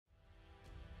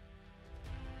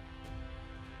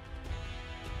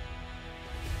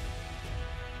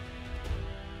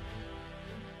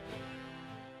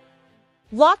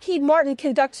Lockheed Martin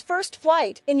conducts first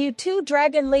flight in U-2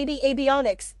 Dragon Lady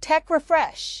Avionics Tech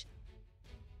Refresh.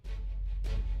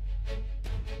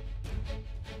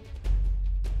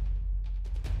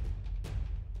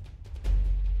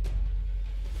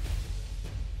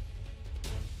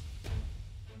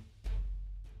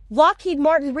 Lockheed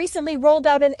Martin recently rolled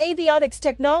out an avionics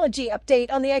technology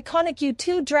update on the iconic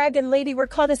U-2 Dragon Lady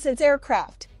reconnaissance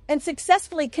aircraft, and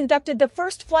successfully conducted the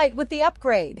first flight with the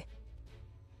upgrade.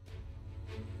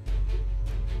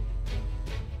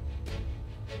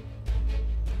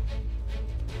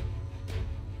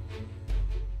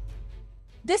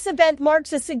 This event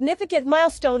marks a significant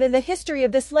milestone in the history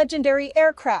of this legendary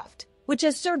aircraft, which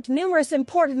has served numerous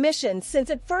important missions since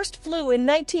it first flew in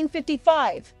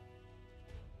 1955.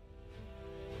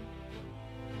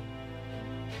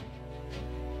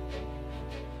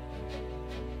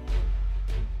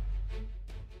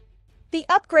 The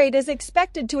upgrade is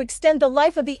expected to extend the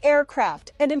life of the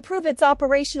aircraft and improve its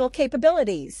operational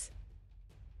capabilities.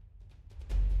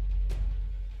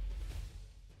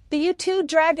 The U-2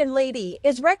 Dragon Lady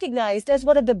is recognized as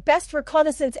one of the best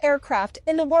reconnaissance aircraft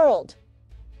in the world.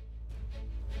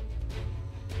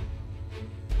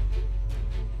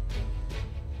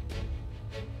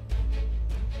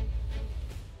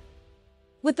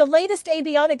 With the latest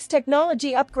avionics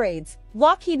technology upgrades,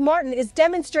 Lockheed Martin is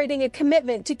demonstrating a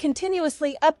commitment to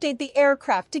continuously update the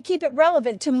aircraft to keep it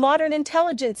relevant to modern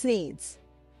intelligence needs.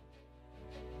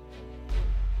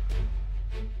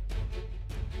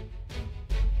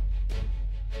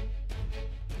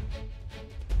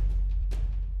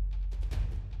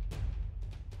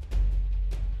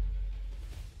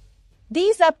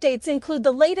 These updates include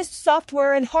the latest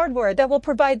software and hardware that will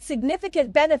provide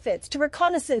significant benefits to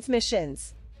reconnaissance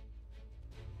missions.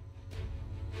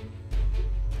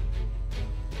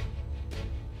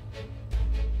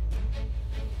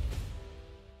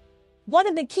 One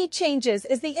of the key changes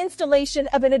is the installation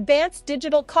of an advanced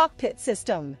digital cockpit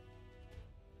system.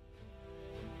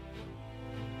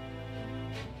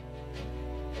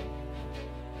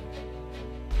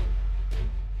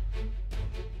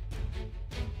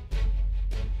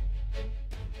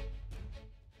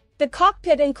 The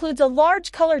cockpit includes a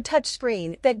large color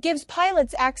touchscreen that gives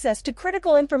pilots access to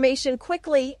critical information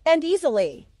quickly and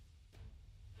easily.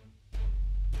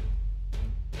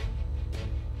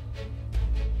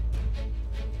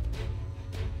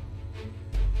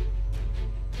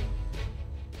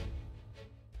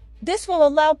 This will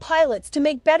allow pilots to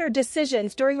make better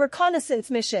decisions during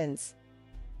reconnaissance missions.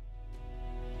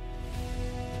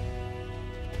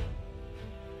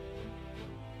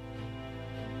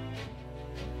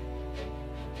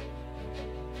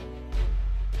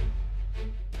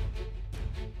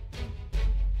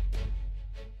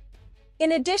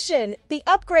 In addition, the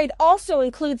upgrade also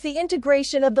includes the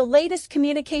integration of the latest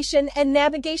communication and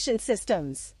navigation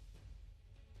systems.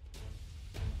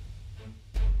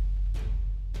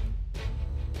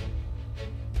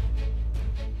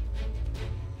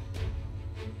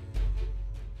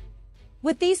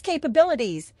 With these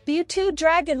capabilities, the U-2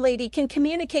 Dragon Lady can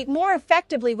communicate more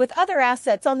effectively with other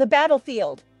assets on the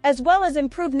battlefield, as well as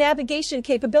improve navigation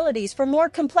capabilities for more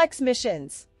complex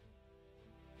missions.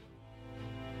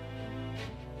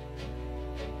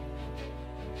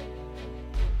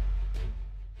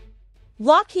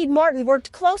 Lockheed Martin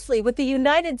worked closely with the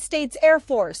United States Air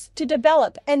Force to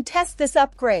develop and test this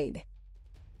upgrade.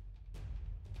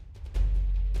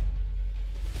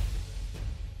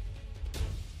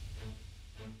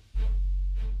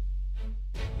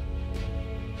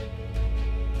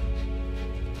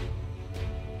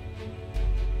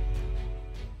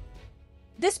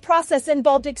 This process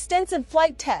involved extensive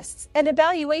flight tests and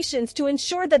evaluations to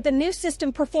ensure that the new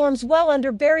system performs well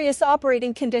under various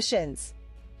operating conditions.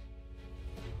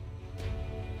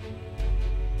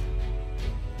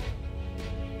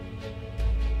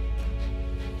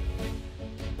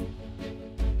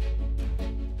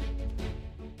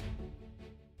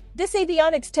 This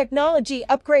avionics technology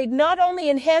upgrade not only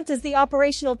enhances the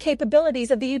operational capabilities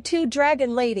of the U-2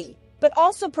 Dragon Lady, but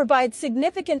also provides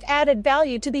significant added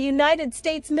value to the United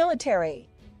States military.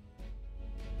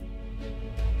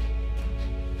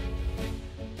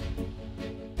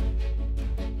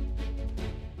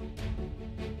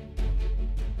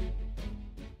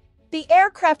 The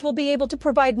aircraft will be able to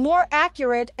provide more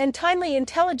accurate and timely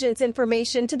intelligence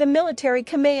information to the military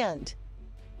command.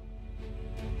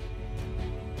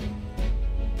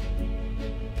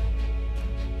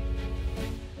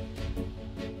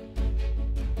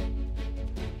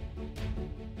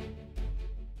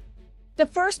 The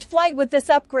first flight with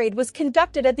this upgrade was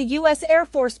conducted at the U.S. Air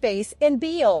Force Base in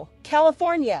Beale,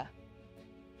 California.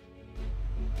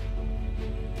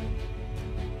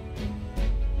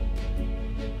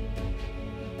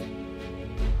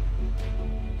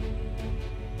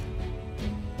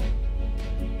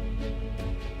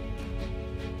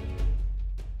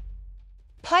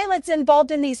 Pilots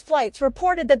involved in these flights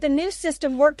reported that the new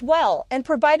system worked well and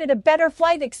provided a better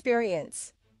flight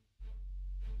experience.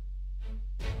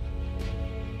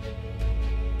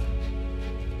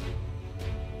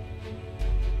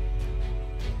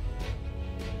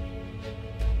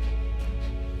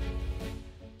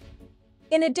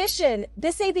 In addition,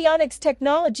 this avionics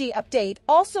technology update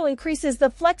also increases the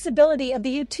flexibility of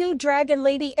the U-2 Dragon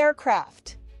Lady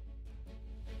aircraft.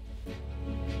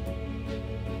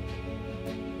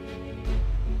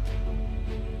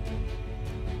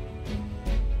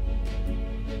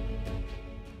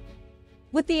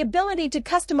 With the ability to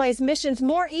customize missions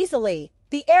more easily,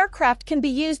 the aircraft can be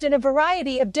used in a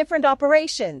variety of different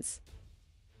operations.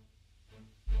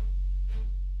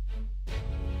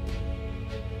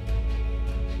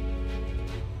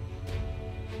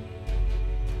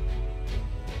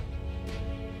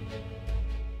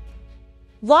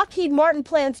 Lockheed Martin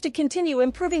plans to continue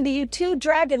improving the U-2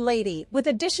 Dragon Lady with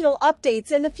additional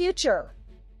updates in the future.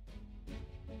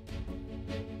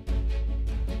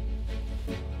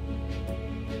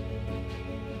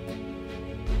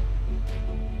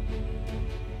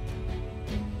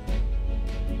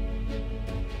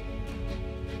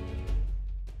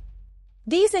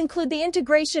 These include the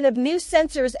integration of new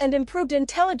sensors and improved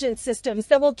intelligence systems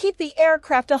that will keep the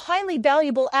aircraft a highly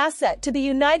valuable asset to the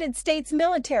United States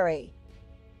military.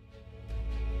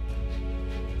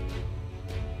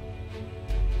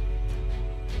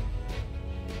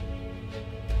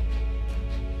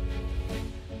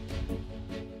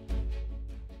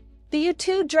 The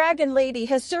U-2 Dragon Lady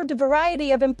has served a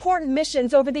variety of important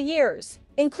missions over the years,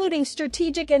 including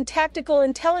strategic and tactical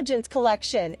intelligence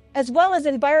collection, as well as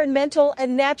environmental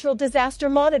and natural disaster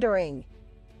monitoring.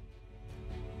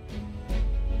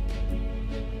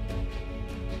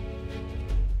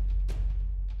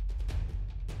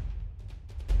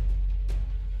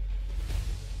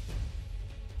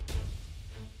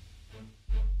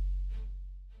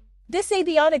 This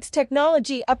avionics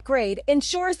technology upgrade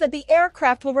ensures that the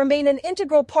aircraft will remain an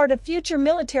integral part of future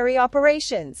military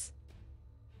operations.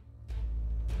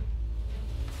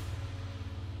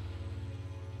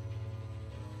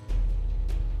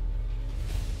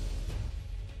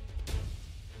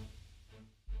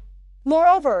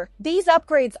 Moreover, these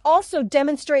upgrades also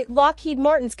demonstrate Lockheed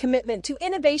Martin's commitment to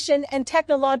innovation and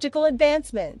technological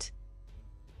advancement.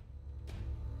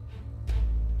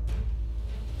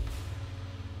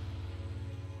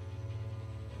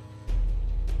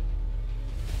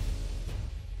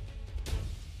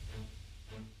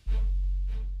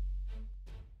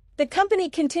 The company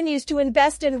continues to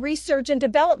invest in research and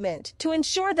development to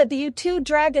ensure that the U-2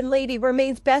 Dragon Lady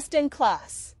remains best in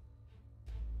class.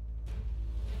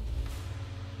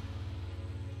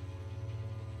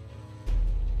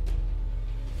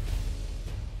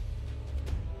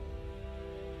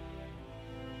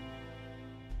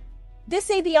 This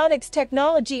avionics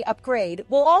technology upgrade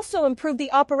will also improve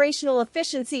the operational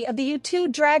efficiency of the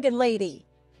U-2 Dragon Lady.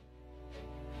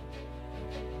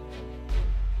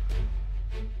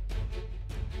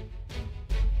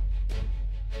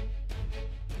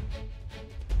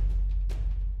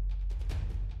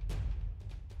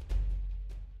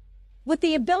 With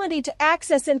the ability to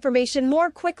access information more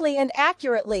quickly and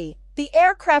accurately, the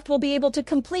aircraft will be able to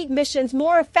complete missions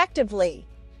more effectively.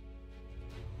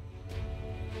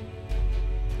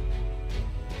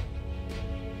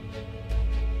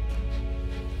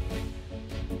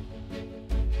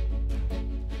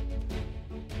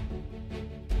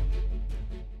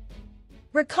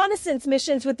 Reconnaissance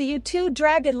missions with the U-2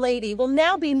 Dragon Lady will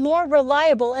now be more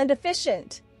reliable and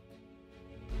efficient.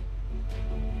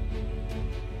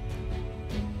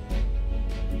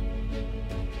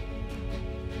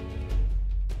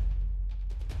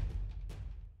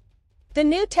 The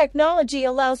new technology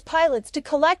allows pilots to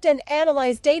collect and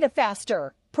analyze data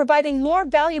faster, providing more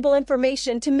valuable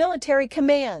information to military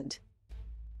command.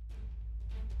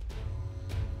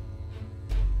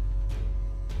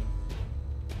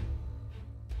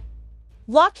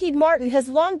 Lockheed Martin has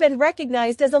long been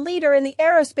recognized as a leader in the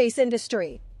aerospace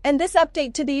industry, and this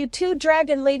update to the U-2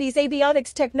 Dragon Lady's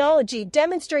avionics technology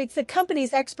demonstrates the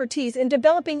company's expertise in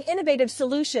developing innovative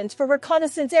solutions for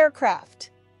reconnaissance aircraft.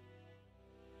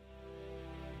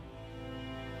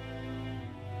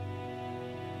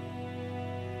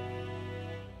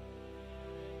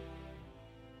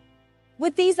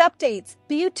 With these updates,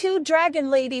 the U-2 Dragon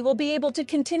Lady will be able to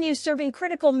continue serving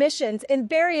critical missions in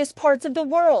various parts of the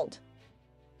world.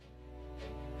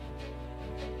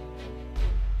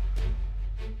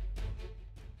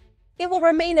 It will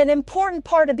remain an important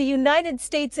part of the United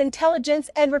States intelligence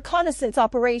and reconnaissance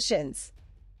operations.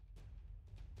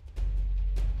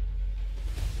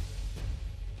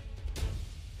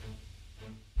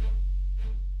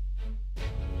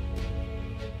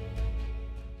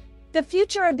 The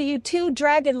future of the U-2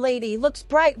 Dragon Lady looks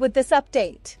bright with this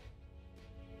update.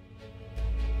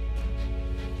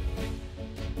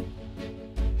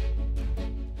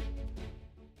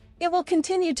 It will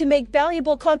continue to make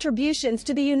valuable contributions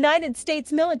to the United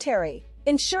States military,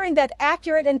 ensuring that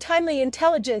accurate and timely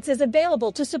intelligence is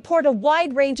available to support a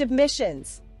wide range of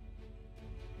missions.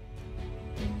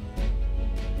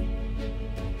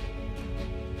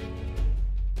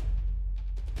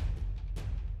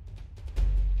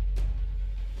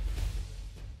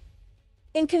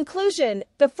 In conclusion,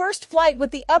 the first flight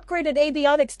with the upgraded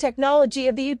avionics technology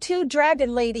of the U-2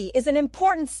 Dragon Lady is an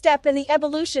important step in the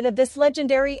evolution of this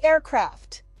legendary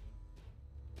aircraft.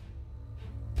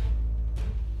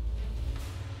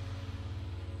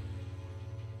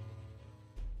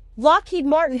 Lockheed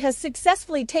Martin has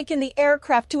successfully taken the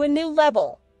aircraft to a new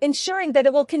level, ensuring that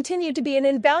it will continue to be an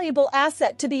invaluable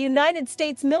asset to the United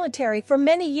States military for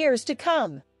many years to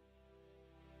come.